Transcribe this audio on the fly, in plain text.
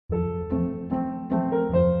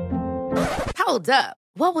Hold up.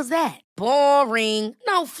 What was that? Boring.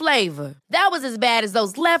 No flavor. That was as bad as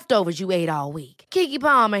those leftovers you ate all week. Keke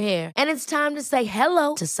Palmer here. And it's time to say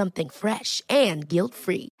hello to something fresh and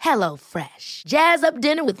guilt-free. Hello Fresh. Jazz up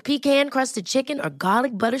dinner with pecan-crusted chicken or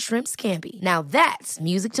garlic butter shrimp scampi. Now that's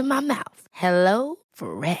music to my mouth. Hello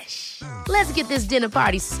Fresh. Let's get this dinner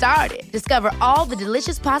party started. Discover all the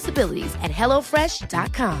delicious possibilities at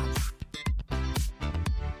hellofresh.com.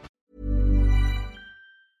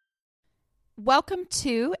 Welcome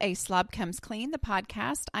to A Slob Comes Clean, the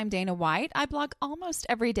podcast. I'm Dana White. I blog almost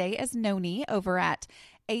every day as Noni over at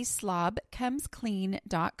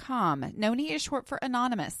aslobcomesclean.com. Noni is short for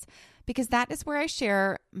anonymous because that is where I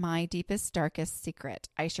share my deepest, darkest secret.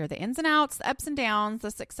 I share the ins and outs, the ups and downs,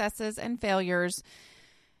 the successes and failures,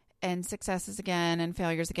 and successes again and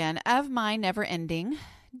failures again of my never-ending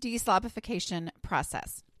deslobification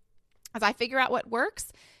process. As I figure out what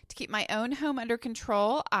works to keep my own home under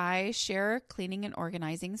control, I share cleaning and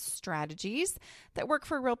organizing strategies that work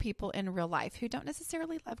for real people in real life who don't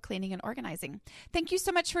necessarily love cleaning and organizing. Thank you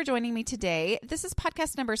so much for joining me today. This is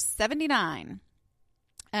podcast number 79.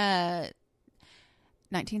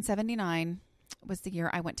 1979 was the year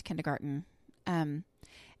I went to kindergarten. And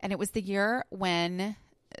it was the year when,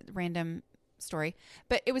 random story,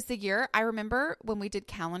 but it was the year I remember when we did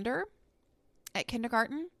calendar at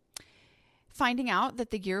kindergarten, finding out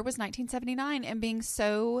that the year was 1979 and being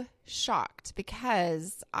so shocked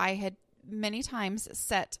because I had many times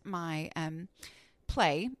set my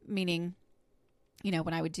play, meaning, you know,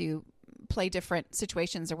 when I would play different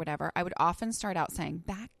situations or whatever, I would often start out saying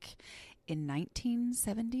back in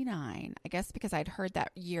 1979, I guess because I'd heard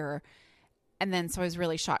that year. And then so I was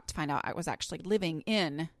really shocked to find out I was actually living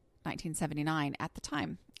in 1979 at the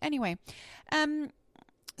time. Anyway,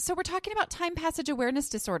 so we're talking about time passage awareness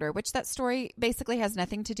disorder, which that story basically has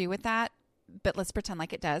nothing to do with that, but let's pretend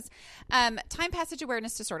like it does. Time passage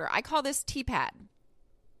awareness disorder. I call this T.P.A.D.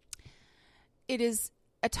 It is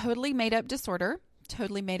a totally made up disorder,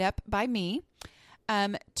 totally made up by me,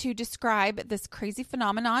 to describe this crazy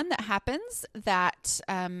phenomenon that happens that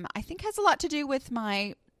I think has a lot to do with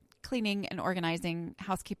my cleaning and organizing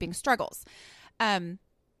housekeeping struggles.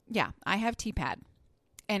 Yeah, I have T.P.A.D.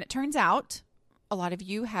 And it turns out a lot of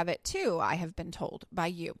you have it too, I have been told by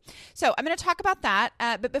you. So I'm going to talk about that.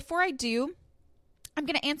 But before I do, I'm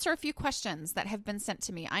going to answer a few questions that have been sent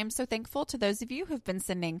to me. I'm so thankful to those of you who've been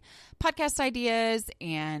sending podcast ideas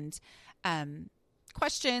and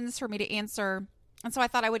questions for me to answer. And so I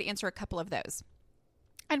thought I would answer a couple of those.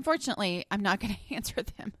 Unfortunately, I'm not going to answer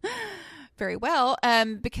them very well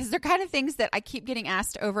because they're kind of things that I keep getting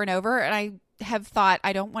asked over and over. And I have thought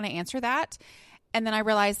I don't want to answer that. And then I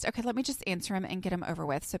realized, okay, let me just answer them and get them over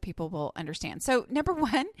with so people will understand. So number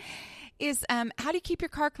one is, how do you keep your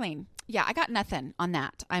car clean? Yeah, I got nothing on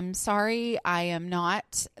that. I'm sorry. I am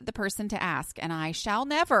not the person to ask, and I shall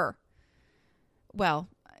never, well,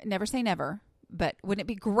 never say never, but wouldn't it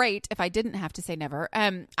be great if I didn't have to say never?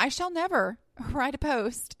 I shall never write a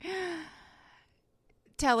post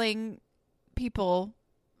telling people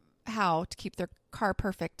how to keep their car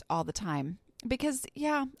perfect all the time. Because,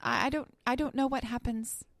 yeah, I don't know what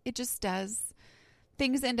happens. It just does.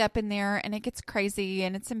 Things end up in there and it gets crazy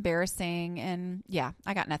and it's embarrassing. And yeah,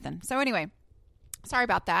 I got nothing. So anyway, sorry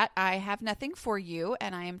about that. I have nothing for you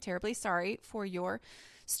and I am terribly sorry for your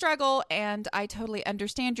struggle. And I totally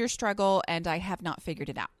understand your struggle and I have not figured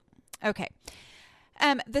it out. Okay.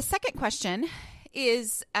 The second question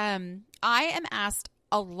is, I am asked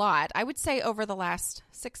a lot, I would say over the last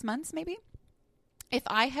 6 months, maybe, if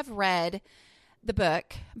I have read the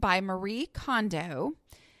book by Marie Kondo,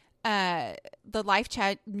 The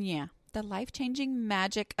Life-Changing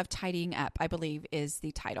Magic of Tidying Up, I believe is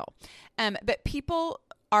the title. But people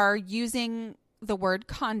are using the word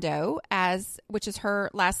Kondo which is her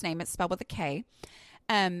last name, it's spelled with a K,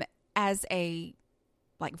 as a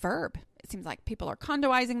verb. It seems like people are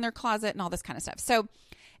Kondoizing their closet and all this kind of stuff. So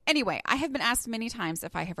anyway, I have been asked many times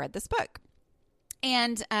if I have read this book.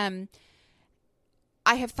 And,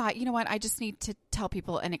 I have thought, you know what, I just need to tell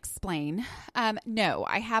people and explain. No,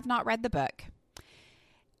 I have not read the book.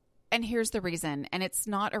 And here's the reason. And it's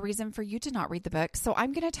not a reason for you to not read the book. So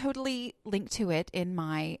I'm going to totally link to it in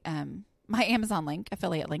my my Amazon link,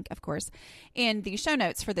 affiliate link, of course, in the show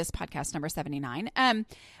notes for this podcast number 79.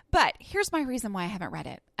 But here's my reason why I haven't read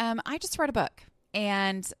it. I just read a book.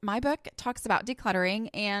 And my book talks about decluttering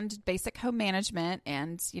and basic home management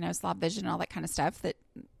and, slob vision and all that kind of stuff that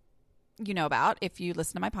you know about if you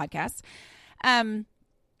listen to my podcast. And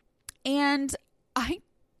I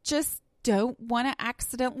just don't want to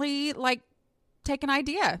accidentally take an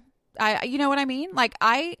idea. You know what I mean?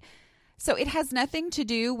 So it has nothing to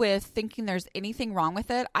do with thinking there's anything wrong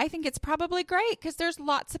with it. I think it's probably great because there's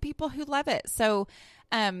lots of people who love it. So,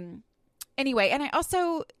 anyway, and I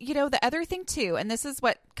also, the other thing too, and this is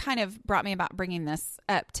what kind of brought me about bringing this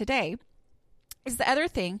up today, is the other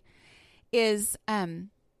thing is,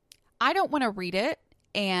 I don't want to read it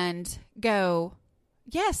and go,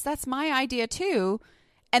 yes, that's my idea too,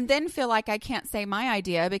 and then feel like I can't say my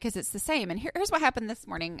idea because it's the same. And here's what happened this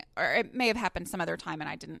morning, or it may have happened some other time, and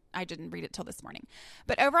I didn't read it till this morning.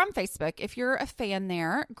 But over on Facebook, if you're a fan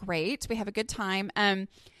there, great, we have a good time.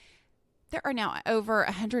 There are now over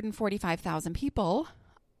 145,000 people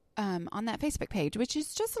on that Facebook page, which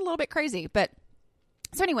is just a little bit crazy. But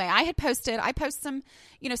so anyway, I post some,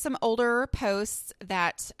 some older posts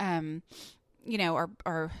that,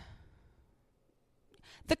 are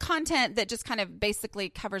the content that just kind of basically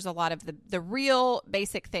covers a lot of the real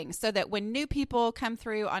basic things, so that when new people come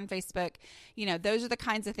through on Facebook, those are the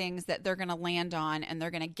kinds of things that they're going to land on, and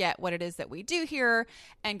they're going to get what it is that we do here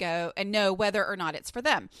and go and know whether or not it's for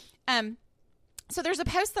them. So there's a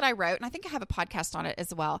post that I wrote, and I think I have a podcast on it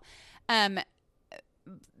as well.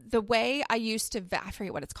 The way I used to, I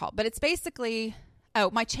forget what it's called, but it's basically,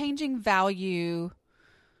 my changing value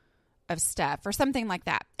of stuff or something like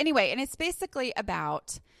that. Anyway, and it's basically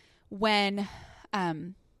about when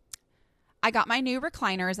I got my new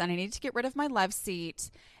recliners and I needed to get rid of my love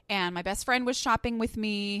seat, and my best friend was shopping with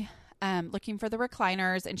me looking for the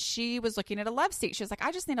recliners, and she was looking at a love seat. She was like,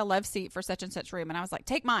 I just need a love seat for such and such room. And I was like,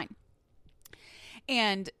 take mine.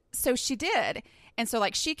 And so she did. And so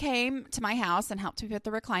she came to my house and helped me put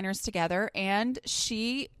the recliners together, and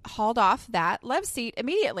she hauled off that love seat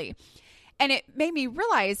immediately. And it made me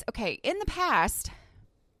realize, okay, in the past,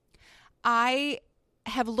 I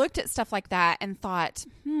have looked at stuff like that and thought,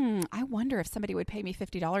 I wonder if somebody would pay me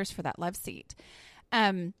 $50 for that love seat.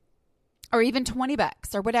 Or even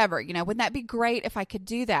 $20 or whatever, wouldn't that be great if I could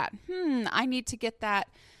do that? I need to get that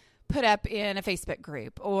put up in a Facebook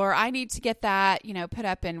group, or I need to get that, put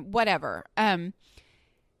up in whatever. And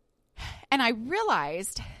I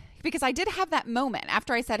realized, because I did have that moment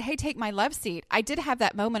after I said, hey, take my love seat. I did have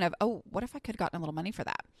that moment of, oh, what if I could have gotten a little money for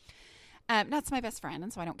that? That's my best friend,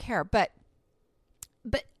 and so I don't care. But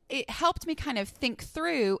it helped me kind of think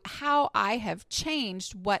through how I have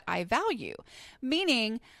changed what I value.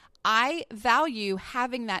 Meaning, I value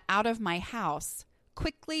having that out of my house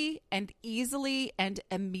quickly and easily and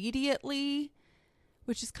immediately,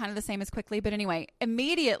 which is kind of the same as quickly. But anyway,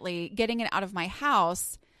 immediately getting it out of my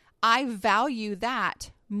house, I value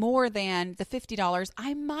that more than the $50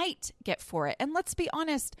 I might get for it. And let's be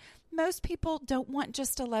honest, most people don't want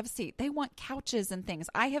just a love seat. They want couches and things.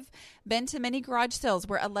 I have been to many garage sales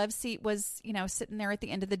where a love seat was, sitting there at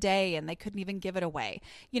the end of the day and they couldn't even give it away.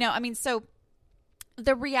 So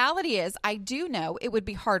the reality is, I do know it would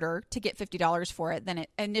be harder to get $50 for it than it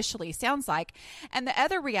initially sounds like. And the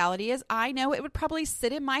other reality is, I know it would probably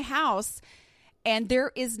sit in my house, and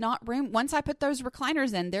there is not room. Once I put those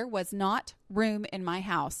recliners in, there was not room in my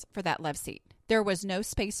house for that love seat. There was no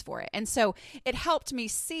space for it. And so it helped me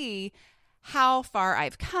see how far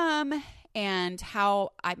I've come and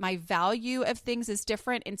how my value of things is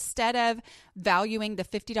different. Instead of valuing the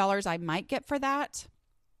 $50 I might get for that,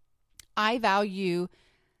 I value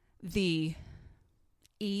the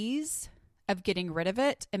ease of getting rid of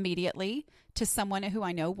it immediately to someone who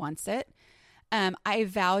I know wants it. I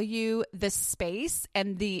value the space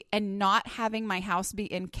and not having my house be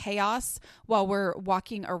in chaos while we're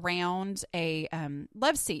walking around a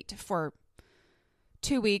love seat for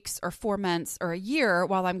 2 weeks or 4 months or a year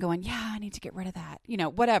while I'm going, I need to get rid of that,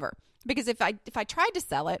 whatever. Because if I tried to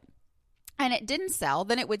sell it, and it didn't sell,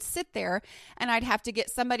 then it would sit there and I'd have to get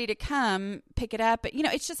somebody to come pick it up. But,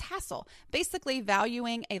 it's just hassle. Basically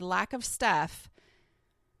valuing a lack of stuff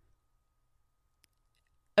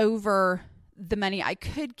over the money I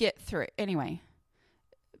could get through. Anyway,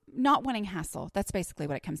 not wanting hassle. That's basically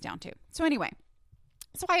what it comes down to. So anyway,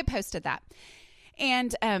 so I had posted that.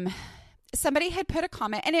 And somebody had put a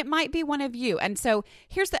comment, and it might be one of you. And so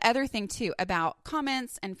here's the other thing too about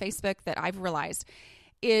comments and Facebook that I've realized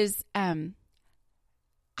is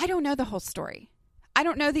I don't know the whole story. I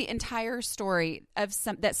don't know the entire story of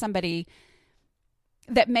that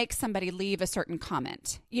makes somebody leave a certain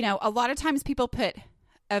comment. A lot of times people put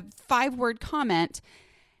a 5-word comment,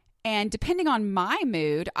 and depending on my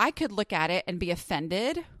mood, I could look at it and be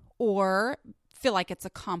offended or feel like it's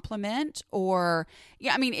a compliment or,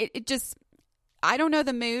 it just, I don't know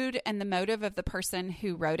the mood and the motive of the person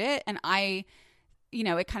who wrote it. And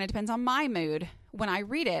it kind of depends on my mood when I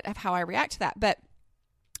read it of how I react to that. But,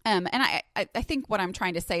 and I think what I'm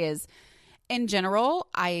trying to say is, in general,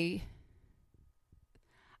 I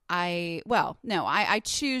I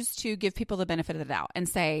choose to give people the benefit of the doubt and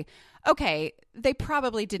say, okay, they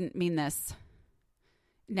probably didn't mean this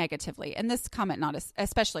negatively. And this comment,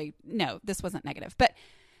 this wasn't negative, but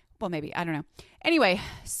well, maybe, I don't know. Anyway,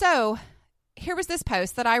 so here was this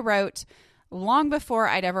post that I wrote long before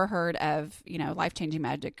I'd ever heard of, Life-Changing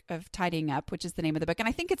Magic of Tidying Up, which is the name of the book. And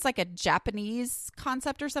I think it's like a Japanese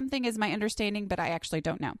concept or something is my understanding, but I actually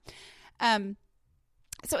don't know.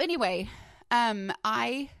 So anyway,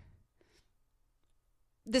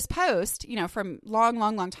 this post, from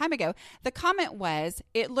long time ago, the comment was,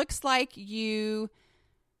 it looks like you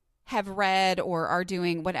have read or are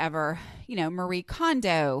doing whatever, Marie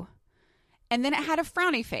Kondo. And then it had a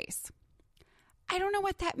frowny face. I don't know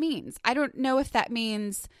what that means. I don't know if that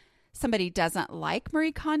means somebody doesn't like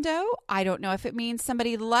Marie Kondo. I don't know if it means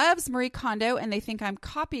somebody loves Marie Kondo and they think I'm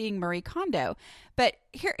copying Marie Kondo. But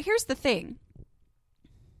here's the thing.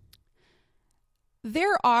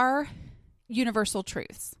 There are universal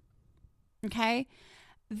truths. Okay?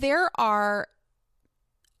 There are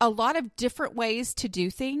a lot of different ways to do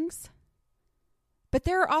things, but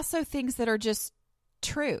there are also things that are just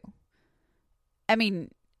true. I mean,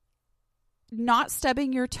 not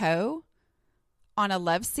stubbing your toe on a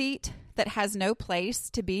love seat that has no place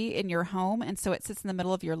to be in your home, and so it sits in the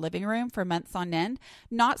middle of your living room for months on end,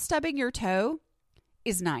 not stubbing your toe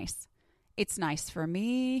is nice. It's nice for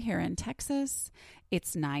me here in Texas.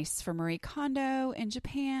 It's nice for Marie Kondo in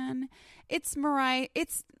Japan. It's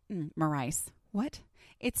What?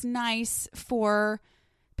 It's nice for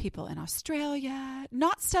people in Australia.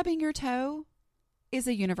 Not stubbing your toe is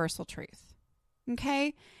a universal truth.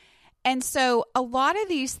 Okay? And so a lot of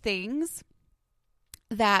these things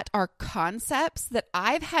that are concepts that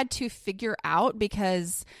I've had to figure out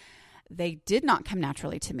because they did not come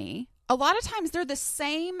naturally to me, a lot of times they're the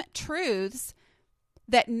same truths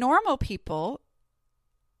that normal people,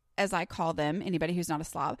 as I call them, anybody who's not a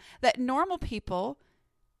slob, that normal people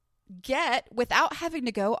get without having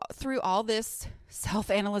to go through all this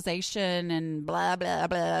self-analyzation and blah, blah,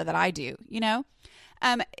 blah that I do,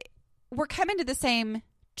 we're coming to the same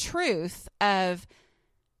truth of,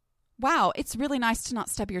 wow, it's really nice to not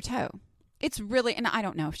stub your toe. It's really, and I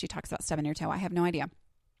don't know if she talks about stubbing your toe. I have no idea.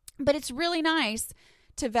 But it's really nice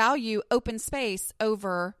to value open space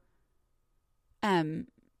over the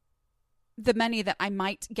money that I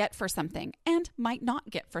might get for something and might not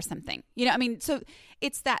get for something. So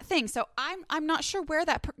it's that thing. So I'm not sure where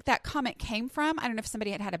that comment came from. I don't know if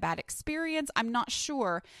somebody had a bad experience. I'm not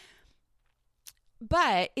sure.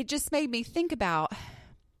 But it just made me think about,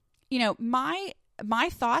 my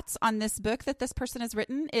thoughts on this book that this person has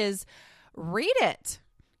written is read it.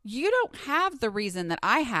 You don't have the reason that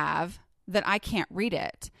I have that I can't read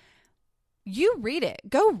it. You read it.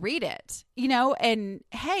 Go read it. And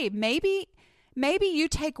hey, maybe you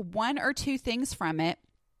take one or two things from it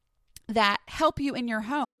that help you in your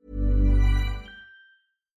home.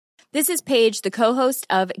 This is Paige, the co-host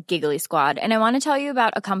of Giggly Squad, and I want to tell you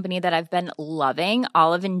about a company that I've been loving,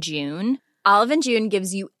 Olive & June. Olive & June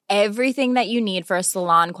gives you everything that you need for a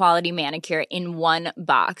salon-quality manicure in one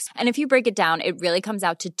box. And if you break it down, it really comes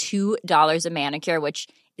out to $2 a manicure, which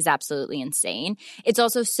is absolutely insane. It's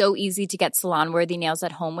also so easy to get salon-worthy nails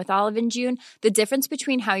at home with Olive & June. The difference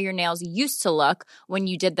between how your nails used to look when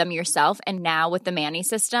you did them yourself and now with the Mani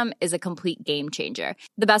system is a complete game changer.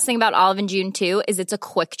 The best thing about Olive & June, too, is it's a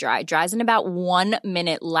quick dry. Dries in about 1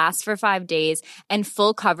 minute, lasts for 5 days, and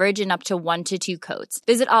full coverage in up to 1 to 2 coats.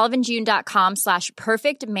 Visit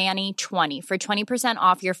oliveandjune.com/perfectmani20 for 20%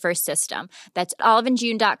 off your first system. That's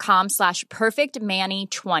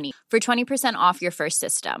oliveandjune.com/perfectmani20 for 20% off your first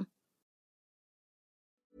system.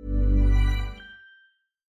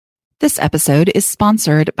 This episode is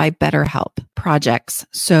sponsored by BetterHelp. Projects,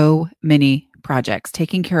 so many projects.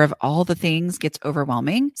 Taking care of all the things gets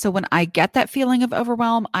overwhelming. So when I get that feeling of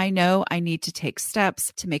overwhelm, I know I need to take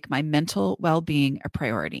steps to make my mental well-being a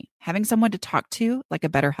priority. Having someone to talk to, like a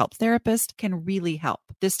BetterHelp therapist, can really help.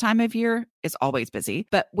 This time of year is always busy,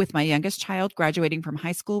 but with my youngest child graduating from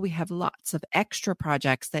high school, we have lots of extra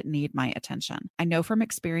projects that need my attention. I know from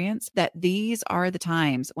experience that these are the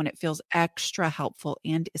times when it feels extra helpful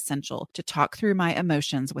and essential to talk through my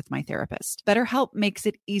emotions with my therapist. BetterHelp makes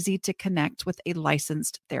it easy to connect with a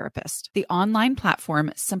licensed therapist. The online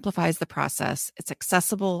platform simplifies the process. It's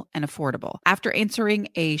accessible and affordable. After answering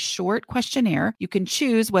a short questionnaire, you can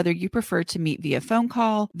choose whether you prefer to meet via phone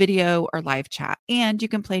call, video, or live chat. And you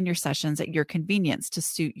can plan your sessions at your convenience to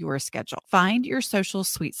suit your schedule. Find your social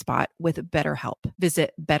sweet spot with BetterHelp.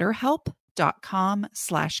 Visit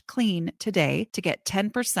BetterHelp.com/clean today to get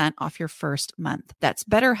 10% off your first month. That's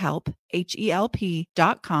BetterHelp,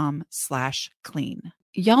 HELP.com/clean.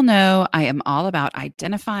 Y'all know I am all about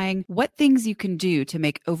identifying what things you can do to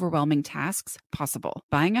make overwhelming tasks possible.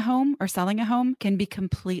 Buying a home or selling a home can be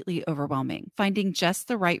completely overwhelming. Finding just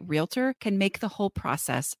the right realtor can make the whole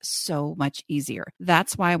process so much easier.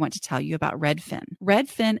 That's why I want to tell you about Redfin.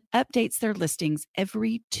 Redfin updates their listings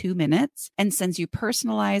every 2 minutes and sends you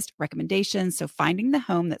personalized recommendations, so finding the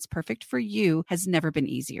home that's perfect for you has never been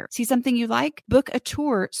easier. See something you like? Book a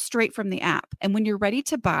tour straight from the app. And when you're ready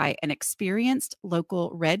to buy, an experienced local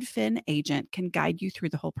Redfin agent can guide you through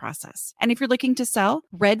the whole process. And if you're looking to sell,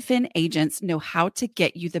 Redfin agents know how to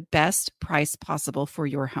get you the best price possible for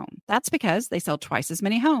your home. That's because they sell twice as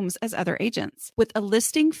many homes as other agents. With a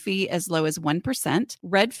listing fee as low as 1%,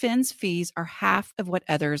 Redfin's fees are half of what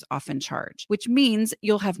others often charge, which means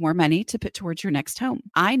you'll have more money to put towards your next home.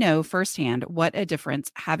 I know firsthand what a difference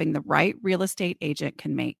having the right real estate agent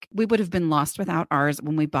can make. We would have been lost without ours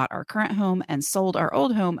when we bought our current home and sold our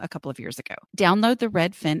old home a couple of years ago. Download the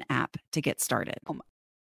Redfin app to get started.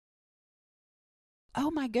 Oh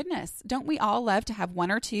my goodness. Don't we all love to have one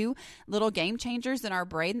or two little game changers in our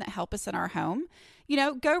brain that help us in our home?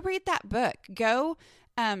 Go read that book. Go,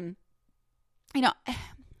 I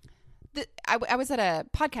was at a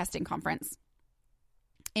podcasting conference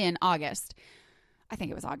in August. I think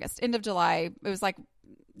it was August, end of July. It was like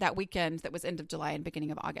that weekend that was end of July and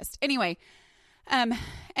beginning of August. Anyway, and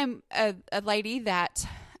a lady that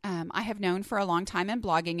I have known for a long time in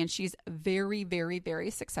blogging, and she's very, very, very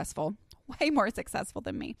successful, way more successful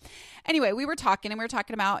than me. Anyway, we were talking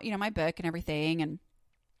about, my book and everything and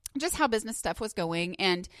just how business stuff was going.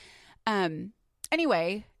 And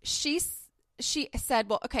anyway, she said,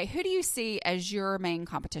 well, okay, who do you see as your main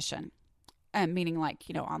competition? Meaning like,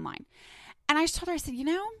 online. And I just told her, I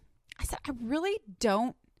said, I really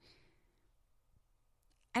don't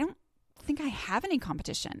think I have any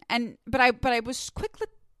competition. But I was quickly,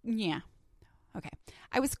 okay.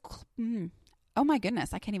 Oh my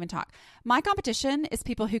goodness, I can't even talk. My competition is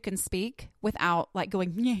people who can speak without like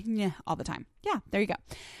going all the time. Yeah, there you go.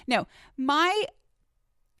 No,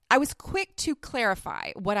 I was quick to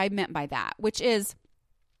clarify what I meant by that, which is,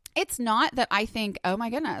 it's not that I think, oh my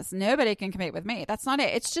goodness, nobody can compete with me. That's not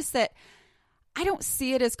it. It's just that I don't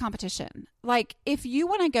see it as competition. Like, if you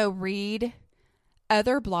want to go read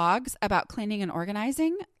other blogs about cleaning and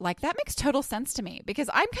organizing, like, that makes total sense to me because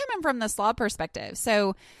I'm coming from the slob perspective.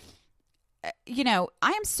 So, I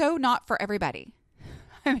am so not for everybody.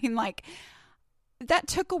 I mean, like, that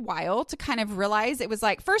took a while to kind of realize. It was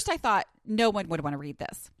like, first I thought no one would want to read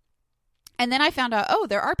this. And then I found out, oh,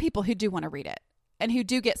 there are people who do want to read it and who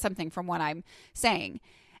do get something from what I'm saying.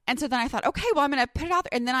 And so then I thought, okay, well, I'm going to put it out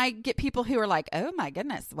there. And then I get people who are like, oh my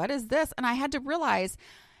goodness, what is this? And I had to realize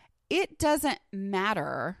it doesn't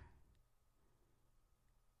matter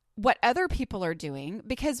what other people are doing,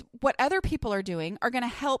 because what other people are doing are going to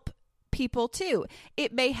help people too.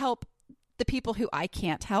 It may help the people who I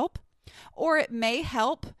can't help, or it may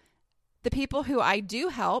help the people who I do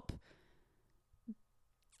help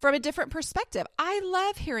from a different perspective. I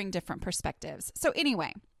love hearing different perspectives. So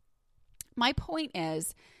anyway, my point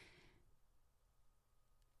is,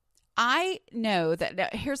 I know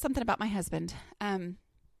that here's something about my husband. I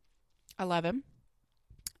love him.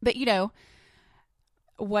 But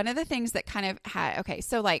one of the things that kind of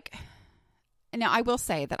so like, now I will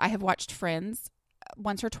say that I have watched Friends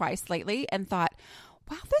once or twice lately and thought,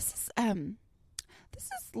 wow, this is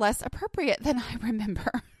less appropriate than I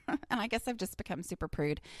remember. And I guess I've just become super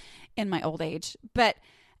prude in my old age. But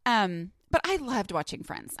I loved watching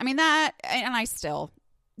Friends. I mean, that, and I still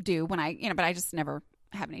do when but I just never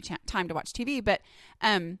have any time to watch TV. But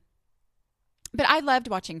I loved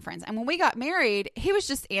watching Friends. And when we got married, he was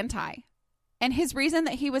just anti. And his reason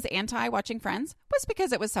that he was anti watching Friends was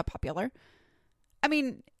because it was so popular. I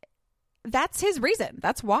mean, that's his reason.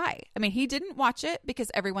 That's why. I mean, he didn't watch it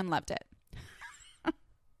because everyone loved it.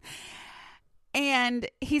 And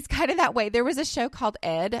he's kind of that way. There was a show called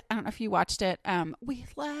Ed. I don't know if you watched it. We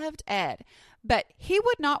loved Ed. But he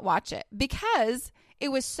would not watch it because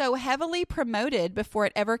it was so heavily promoted before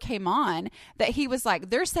it ever came on that he was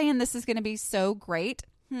like, they're saying this is going to be so great.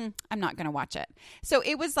 I'm not going to watch it. So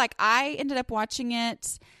it was like I ended up watching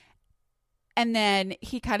it. And then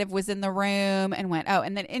he kind of was in the room and went, oh,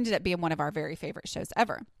 and then ended up being one of our very favorite shows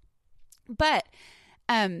ever. But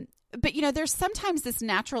there's sometimes this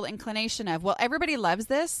natural inclination of, well, everybody loves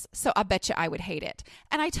this, so I bet you I would hate it.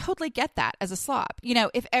 And I totally get that as a slob.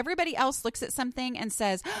 If everybody else looks at something and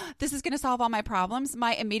says, oh, this is going to solve all my problems,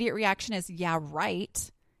 my immediate reaction is, yeah,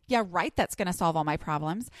 right. Yeah, right, that's going to solve all my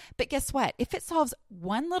problems. But guess what? If it solves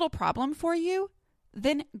one little problem for you,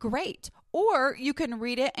 then great. Or you can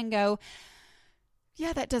read it and go,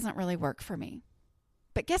 yeah, that doesn't really work for me.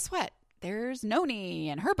 But guess what? There's Noni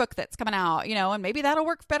and her book that's coming out, and maybe that'll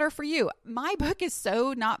work better for you. My book is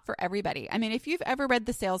so not for everybody. I mean, if you've ever read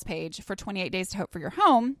the sales page for 28 Days to Hope for Your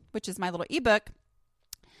Home, which is my little ebook,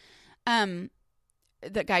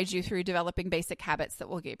 that guides you through developing basic habits that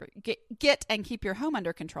will get and keep your home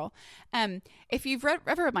under control. If you've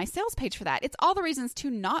ever read my sales page for that, it's all the reasons to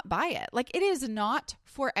not buy it. Like, it is not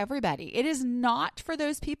for everybody. It is not for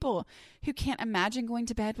those people who can't imagine going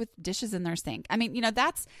to bed with dishes in their sink. I mean,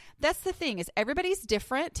 that's the thing, is everybody's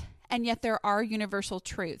different, and yet there are universal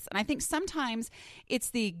truths. And I think sometimes it's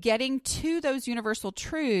the getting to those universal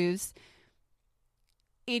truths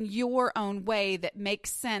in your own way that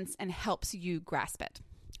makes sense and helps you grasp it.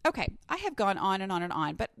 Okay, I have gone on and on and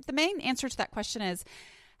on, but the main answer to that question is,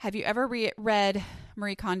 have you ever read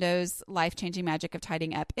Marie Kondo's Life-Changing Magic of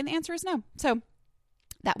Tidying Up? And the answer is no. So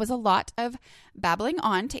that was a lot of babbling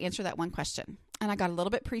on to answer that one question. And I got a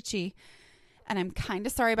little bit preachy, and I'm kind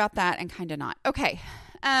of sorry about that and kind of not. Okay.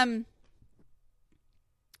 All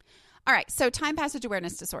right, so time passage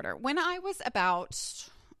awareness disorder. When I was about,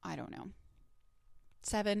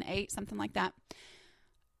 7, 8, something like that.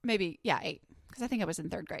 Maybe, 8, because I think I was in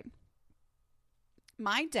 3rd grade.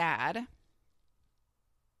 My dad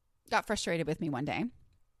got frustrated with me one day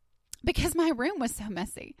because my room was so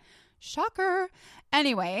messy. Shocker.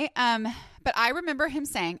 Anyway, but I remember him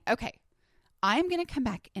saying, okay, I'm going to come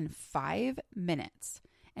back in 5 minutes.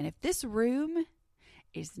 And if this room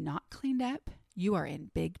is not cleaned up, you are in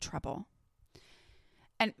big trouble.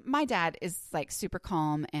 And my dad is like super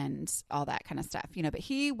calm and all that kind of stuff, but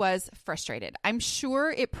he was frustrated. I'm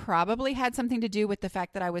sure it probably had something to do with the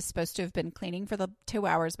fact that I was supposed to have been cleaning for the 2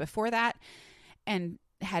 hours before that and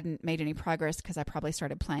hadn't made any progress because I probably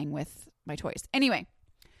started playing with my toys. Anyway,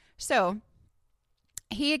 so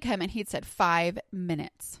he had come and he'd said 5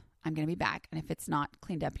 minutes. I'm going to be back. And if it's not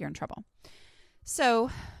cleaned up, you're in trouble.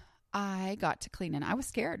 So I got to clean and I was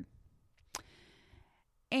scared.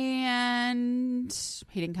 And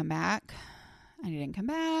he didn't come back. And he didn't come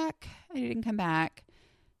back. And he didn't come back.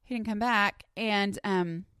 He didn't come back. And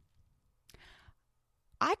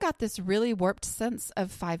I got this really warped sense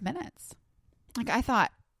of 5 minutes. Like, I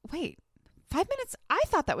thought, wait, 5 minutes? I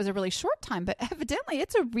thought that was a really short time, but evidently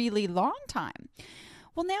it's a really long time.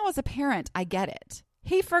 Well, now as a parent, I get it.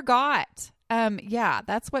 He forgot.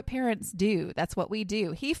 That's what parents do. That's what we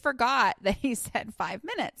do. He forgot that he said 5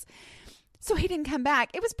 minutes. So he didn't come back.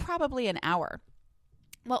 It was probably an hour.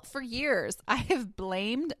 Well, for years, I have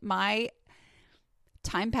blamed my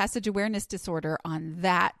time passage awareness disorder on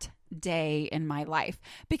that day in my life.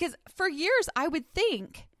 Because for years, I would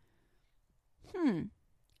think, 5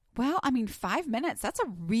 minutes, that's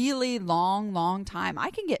a really long time. I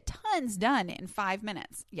can get tons done in 5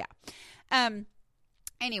 minutes. Yeah.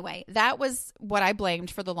 Anyway, that was what I blamed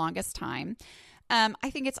for the longest time. I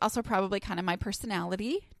think it's also probably kind of my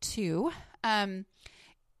personality too. I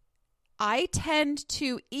tend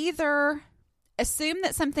to either assume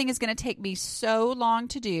that something is going to take me so long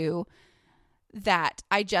to do that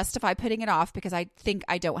I justify putting it off because I think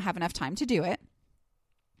I don't have enough time to do it.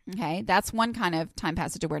 Okay, that's one kind of time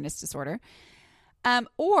passage awareness disorder.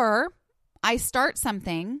 Or I start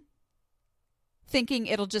something thinking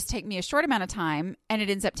it'll just take me a short amount of time and it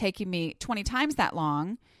ends up taking me 20 times that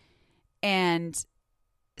long. And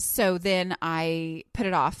so then I put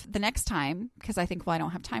it off the next time because I think, well, I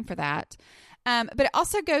don't have time for that. But it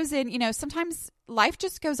also goes in, sometimes life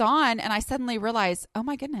just goes on and I suddenly realize, oh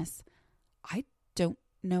my goodness, I don't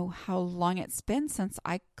know how long it's been since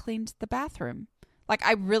I cleaned the bathroom. Like,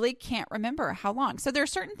 I really can't remember how long. So there are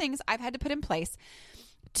certain things I've had to put in place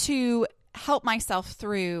to help myself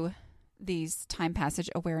through these time passage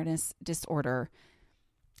awareness disorder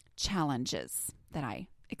challenges that I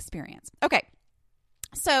experience. Okay.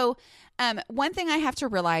 So one thing I have to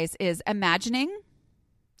realize is imagining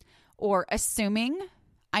or assuming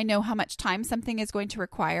I know how much time something is going to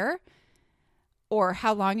require or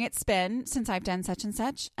how long it's been since I've done such and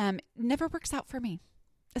such never works out for me.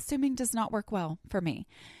 Assuming does not work well for me.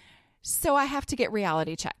 So I have to get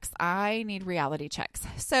reality checks. I need reality checks.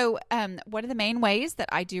 So one of the main ways that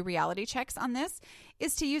I do reality checks on this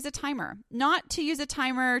is to use a timer. Not to use a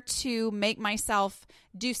timer to make myself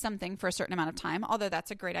do something for a certain amount of time, although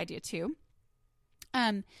that's a great idea too.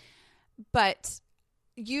 But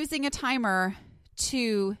using a timer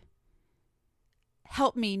to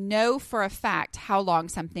help me know for a fact how long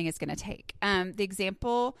something is going to take. The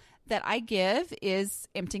example that I give is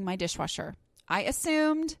emptying my dishwasher. I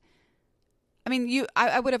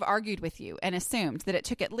would have argued with you and assumed that it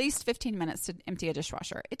took at least 15 minutes to empty a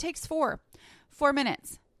dishwasher. It takes 4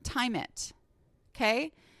 minutes. Time it.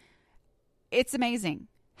 Okay? It's amazing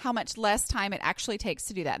how much less time it actually takes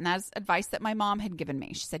to do that. And that's advice that my mom had given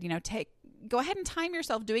me. She said, go ahead and time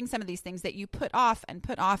yourself doing some of these things that you put off and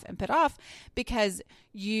put off and put off because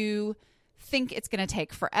you think it's going to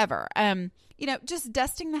take forever. Just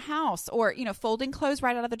dusting the house or, folding clothes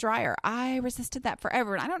right out of the dryer. I resisted that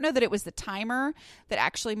forever. And I don't know that it was the timer that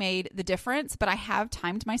actually made the difference, but I have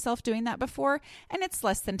timed myself doing that before, and it's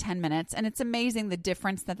less than 10 minutes. And it's amazing the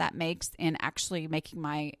difference that makes in actually making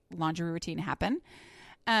my laundry routine happen.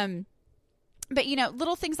 But,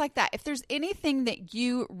 little things like that. If there's anything that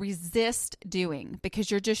you resist doing because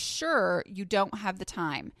you're just sure you don't have the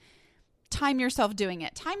time yourself doing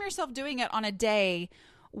it. Time yourself doing it on a day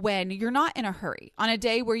when you're not in a hurry, on a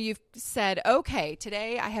day where you've said, okay,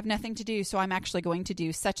 today I have nothing to do, so I'm actually going to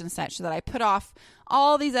do such and such, so that I put off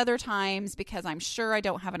all these other times because I'm sure I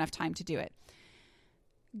don't have enough time to do it.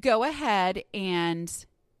 Go ahead and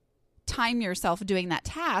time yourself doing that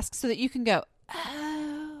task so that you can go,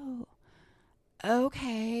 oh,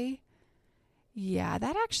 okay, yeah,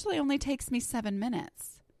 that actually only takes me 7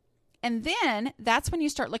 minutes. And then that's when you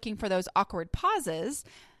start looking for those awkward pauses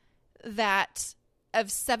of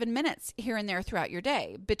 7 minutes here and there throughout your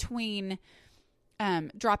day between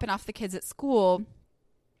dropping off the kids at school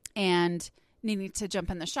and needing to jump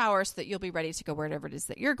in the shower so that you'll be ready to go wherever it is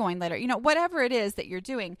that you're going later. Whatever it is that you're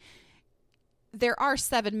doing, there are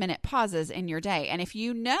 7-minute pauses in your day. And if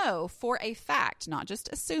you know for a fact, not just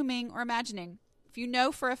assuming or imagining, if you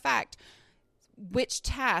know for a fact which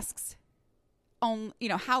tasks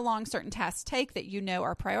how long certain tasks take that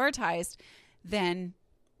are prioritized, then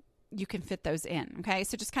you can fit those in. Okay.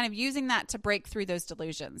 So just kind of using that to break through those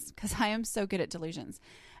delusions, because I am so good at delusions.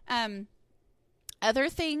 Other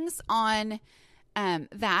things on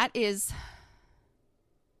that is,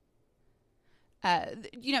 my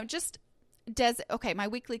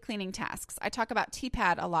weekly cleaning tasks. I talk about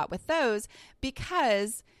T.P.A.D a lot with those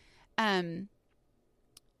because by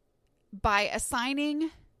assigning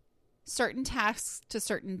certain tasks to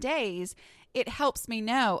certain days, it helps me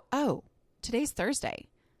know, oh, today's Thursday.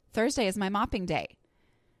 Thursday is my mopping day.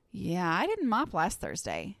 Yeah, I didn't mop last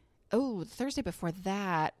Thursday. Oh, the Thursday before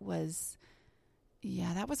that was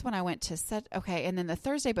when I went to set. Okay, and then the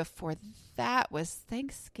Thursday before that was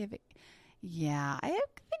Thanksgiving. Yeah, I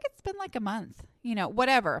think it's been like a month.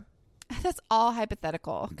 Whatever. That's all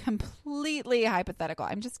hypothetical, completely hypothetical.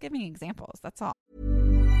 I'm just giving examples. That's all.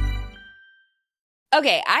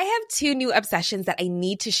 Okay, I have 2 new obsessions that I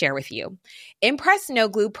need to share with you. Impress No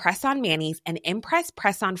Glue Press-On Manis and Impress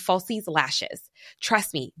Press-On Falsies Lashes.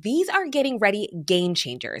 Trust me, these are getting ready game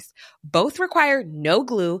changers. Both require no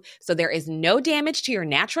glue, so there is no damage to your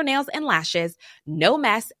natural nails and lashes, no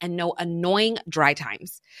mess, and no annoying dry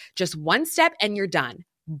times. Just one step and you're done.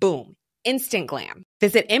 Boom. Instant glam.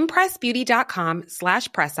 Visit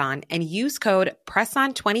impressbeauty.com/presson and use code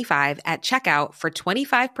PRESSON25 at checkout for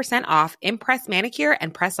 25% off Impress Manicure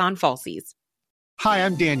and Press-On Falsies. Hi,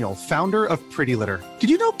 I'm Daniel, founder of Pretty Litter.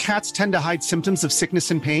 Did you know cats tend to hide symptoms of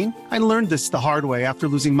sickness and pain? I learned this the hard way after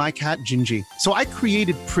losing my cat, Gingy. So I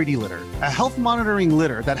created Pretty Litter, a health monitoring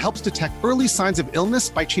litter that helps detect early signs of illness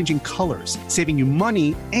by changing colors, saving you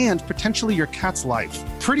money and potentially your cat's life.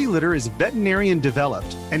 Pretty Litter is veterinarian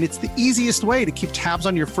developed, and it's the easiest way to keep tabs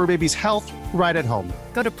on your fur baby's health right at home.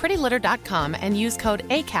 Go to prettylitter.com and use code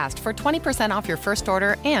ACAST for 20% off your first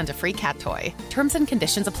order and a free cat toy. Terms and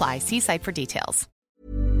conditions apply. See site for details.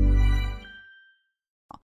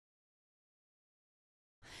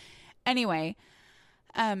 Anyway,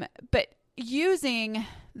 but using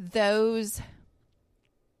those,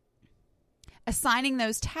 assigning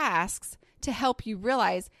those tasks to help you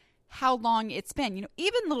realize how long it's been.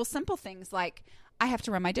 Even little simple things like I have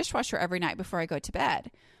to run my dishwasher every night before I go to bed.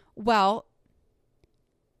 Well,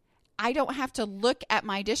 I don't have to look at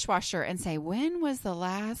my dishwasher and say, when was the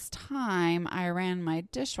last time I ran my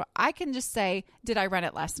dishwasher? I can just say, did I run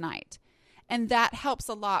it last night? And that helps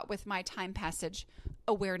a lot with my time passage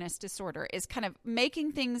awareness disorder, is kind of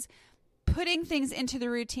putting things into the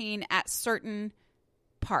routine at certain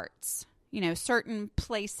parts, certain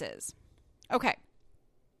places. Okay.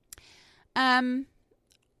 I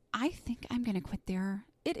think I'm going to quit there.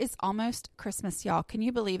 It is almost Christmas, y'all. Can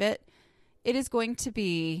you believe it? It is going to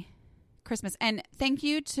be Christmas. And thank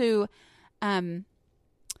you to the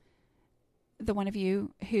one of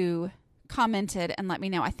you who commented and let me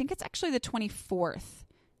know. I think it's actually the 24th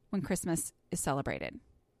when Christmas is celebrated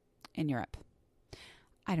in Europe.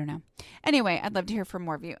 I don't know. Anyway, I'd love to hear from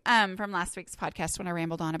more of you from last week's podcast when I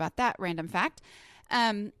rambled on about that random fact.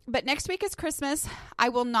 But next week is Christmas. I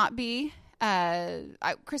will not be,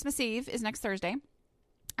 Christmas Eve is next Thursday.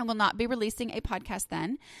 I will not be releasing a podcast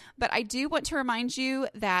then, but I do want to remind you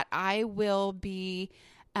that I will be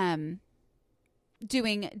doing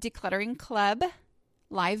Decluttering Club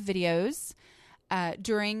live videos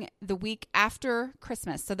during the week after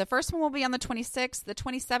Christmas. So the first one will be on the 26th. The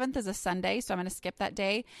 27th is a Sunday, so I'm going to skip that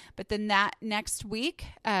day. But then that next week,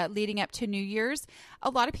 leading up to New Year's, a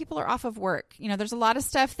lot of people are off of work. You know, there's a lot of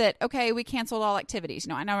stuff that, okay, we canceled all activities. You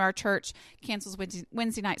know, I know our church cancels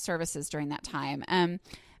Wednesday night services during that time.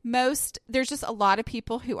 There's just a lot of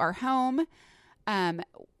people who are home,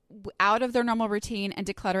 out of their normal routine, and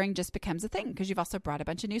decluttering just becomes a thing because you've also brought a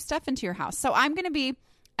bunch of new stuff into your house. So I'm going to be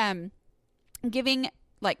giving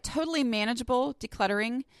like totally manageable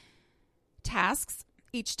decluttering tasks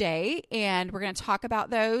each day, and we're going to talk about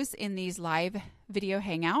those in these live video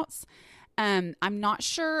hangouts. I'm not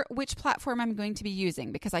sure which platform I'm going to be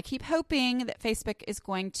using because I keep hoping that Facebook is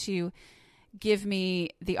going to give me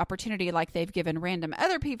the opportunity, like they've given random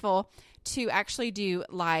other people, to actually do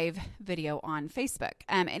live video on Facebook.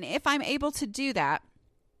 And if I'm able to do that,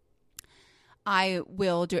 I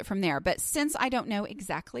will do it from there. But since I don't know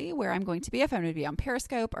exactly where I'm going to be, if I'm going to be on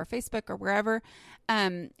Periscope or Facebook or wherever,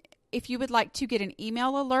 if you would like to get an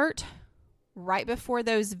email alert right before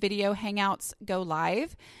those video hangouts go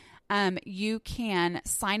live, you can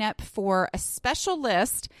sign up for a special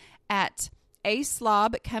list at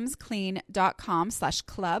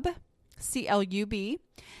aslobcomesclean.com/club, CLUB,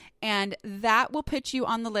 and that will put you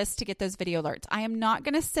on the list to get those video alerts. I am not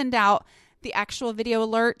going to send out the actual video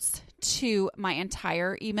alerts to my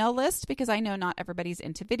entire email list because I know not everybody's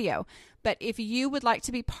into video. But if you would like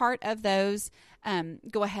to be part of those,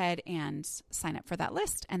 go ahead and sign up for that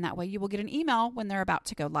list. And that way you will get an email when they're about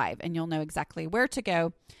to go live and you'll know exactly where to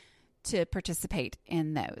go to participate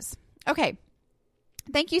in those. Okay.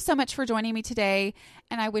 Thank you so much for joining me today.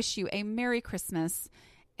 And I wish you a Merry Christmas,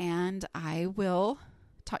 and I will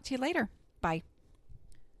talk to you later. Bye.